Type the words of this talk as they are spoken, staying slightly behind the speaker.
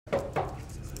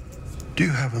Do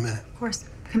you have a minute? Of course.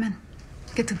 Come in.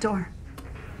 Get to the door.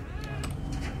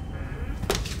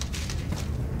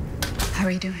 How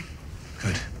are you doing?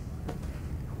 Good.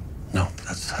 No,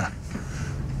 that's not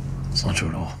true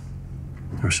at all.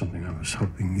 There was something I was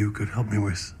hoping you could help me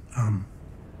with.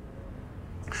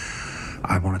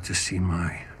 I wanted to see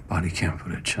my body cam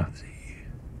footage of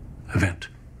the event,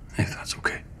 if that's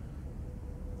okay.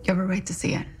 You have a right to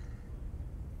see it.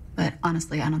 But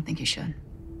honestly, I don't think you should.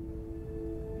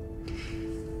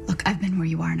 Look, I've been where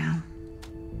you are now.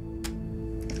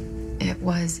 It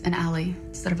was an alley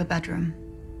instead of a bedroom.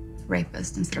 A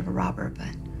rapist instead of a robber,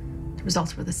 but the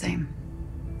results were the same.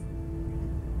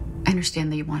 I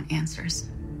understand that you want answers.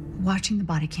 Watching the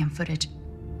body cam footage,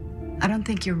 I don't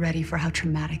think you're ready for how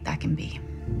traumatic that can be.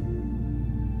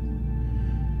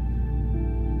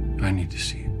 I need to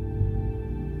see it.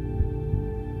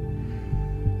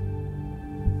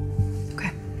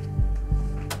 Okay.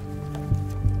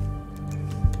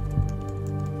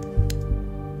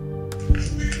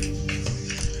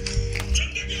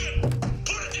 Drop the gun!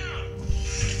 Put it down!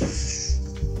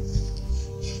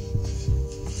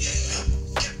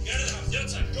 Get out of the house. Get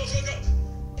outside. Go, go, go!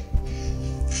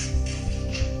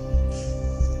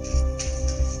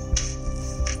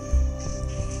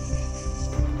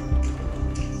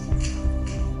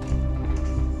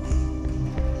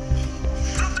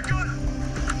 Drop the gun!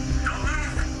 Don't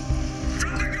move!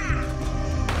 Drop the gun!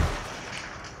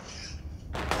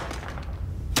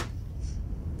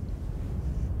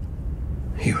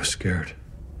 He was scared.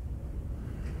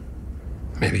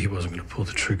 Maybe he wasn't going to pull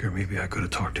the trigger. Maybe I could have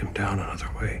talked him down another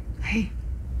way. Hey,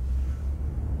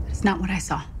 that's not what I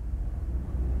saw.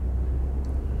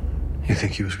 You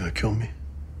think he was going to kill me?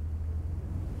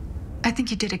 I think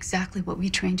you did exactly what we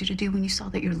trained you to do when you saw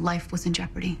that your life was in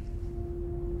jeopardy.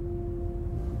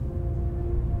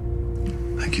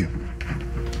 Thank you.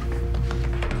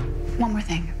 One more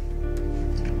thing.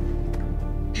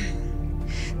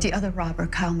 The other robber,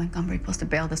 Kyle Montgomery, posted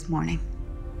bail this morning.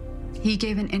 He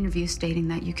gave an interview stating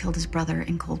that you killed his brother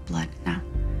in cold blood. Now,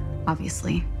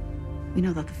 obviously, we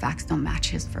know that the facts don't match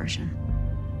his version.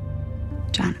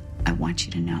 John, I want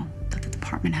you to know that the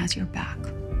department has your back,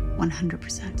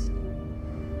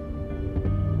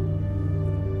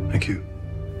 100%. Thank you.